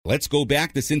Let's go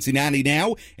back to Cincinnati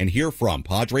now and hear from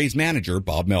Padres manager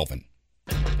Bob Melvin.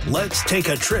 Let's take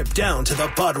a trip down to the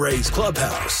Padres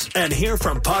clubhouse and hear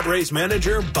from Padres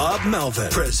manager Bob Melvin.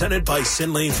 Presented by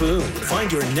Sinley Food. Find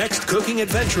your next cooking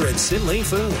adventure at Sinley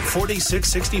Food,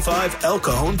 4665 El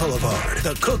Cajon Boulevard,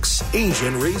 the Cook's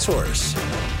Asian Resource.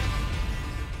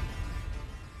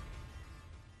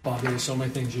 Bob, there's so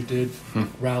many things you did,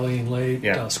 rallying late,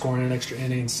 scoring in extra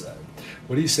innings.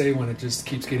 What do you say when it just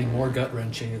keeps getting more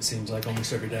gut-wrenching, it seems like,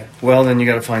 almost every day? Well, then you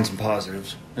got to find some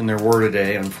positives. And there were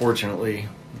today, unfortunately.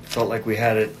 Felt like we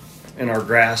had it in our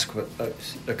grasp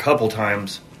a couple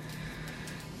times.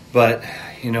 But,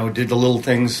 did the little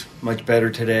things much better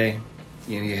today.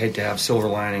 You hate to have silver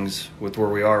linings with where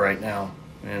we are right now.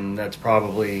 And that's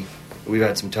probably, we've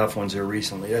had some tough ones here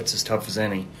recently. That's as tough as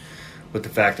any, with the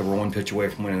fact that we're one pitch away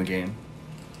from winning the game.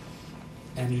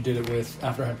 And you did it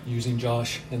after using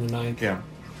Josh in the ninth. Yeah.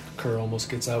 Kerr almost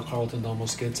gets out. Carlton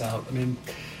almost gets out. I mean,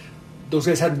 those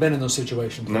guys hadn't been in those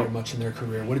situations very much in their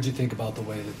career. What did you think about the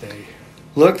way that they...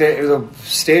 Look, the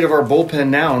state of our bullpen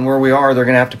now and where we are, they're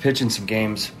going to have to pitch in some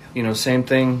games. Same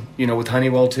thing, with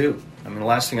Honeywell, too. I mean, the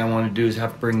last thing I want to do is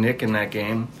have to bring Nick in that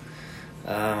game,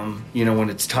 when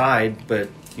it's tied. But,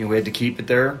 we had to keep it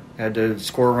there, had to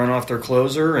score a run off their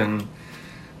closer, and...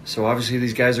 So obviously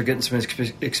these guys are getting some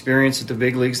experience at the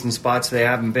big leagues in spots they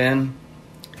haven't been.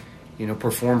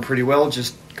 Performed pretty well,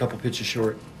 just a couple pitches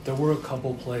short. There were a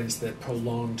couple plays that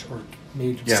prolonged or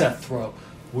made Seth throw.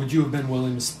 Would you have been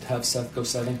willing to have Seth go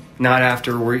 7? Not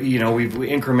after we've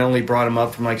incrementally brought him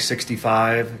up from like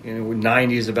 65.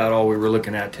 90 is about all we were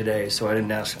looking at today. So I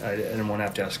didn't want to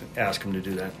have to ask him to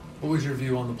do that. What was your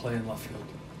view on the play in left field?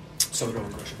 Soto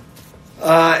and Grisham.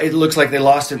 It looks like they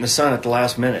lost it in the sun at the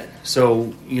last minute.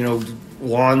 So,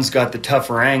 Juan's got the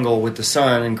tougher angle with the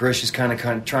sun, and Grish is kind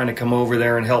of trying to come over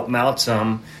there and help him out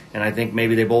some, and I think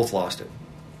maybe they both lost it.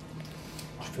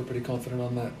 I feel pretty confident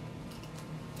on that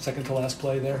second to last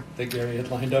play there that Gary had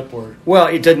lined up? Well,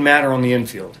 it doesn't matter on the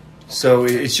infield. So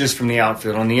it's just from the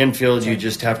outfield. On the infield, you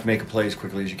just have to make a play as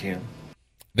quickly as you can.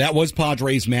 That was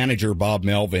Padres manager Bob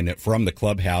Melvin from the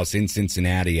clubhouse in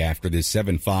Cincinnati after this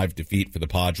 7-5 defeat for the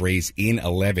Padres in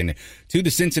 11 to the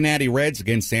Cincinnati Reds.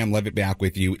 Again, Sam Levitt back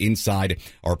with you inside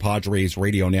our Padres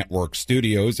Radio Network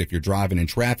studios. If you're driving in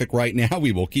traffic right now,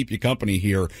 we will keep you company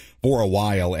here for a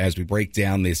while as we break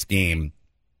down this game.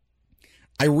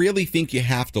 I really think you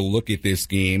have to look at this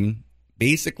game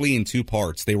basically in two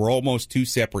parts. They were almost two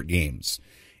separate games.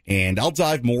 And I'll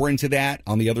dive more into that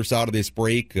on the other side of this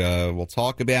break. We'll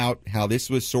talk about how this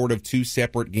was sort of two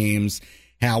separate games.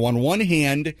 How on one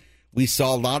hand, we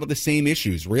saw a lot of the same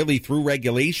issues really through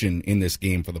regulation in this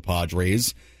game for the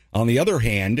Padres. On the other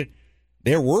hand,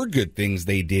 there were good things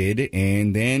they did.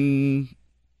 And then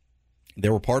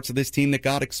there were parts of this team that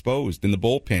got exposed in the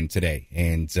bullpen today.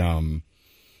 And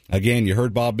again, you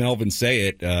heard Bob Melvin say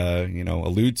it,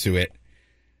 allude to it.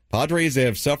 Padres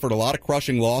have suffered a lot of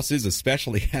crushing losses,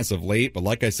 especially as of late. But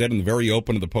like I said in the very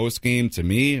open of the postgame, to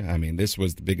me, this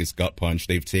was the biggest gut punch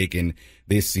they've taken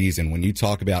this season. When you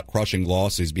talk about crushing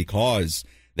losses, because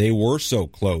they were so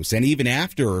close. And even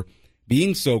after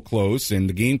being so close and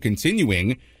the game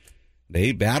continuing,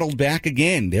 they battled back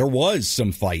again. There was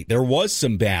some fight. There was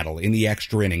some battle in the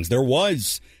extra innings. There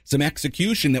was some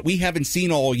execution that we haven't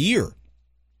seen all year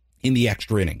in the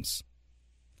extra innings.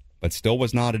 But still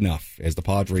was not enough as the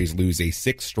Padres lose a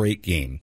 6th straight game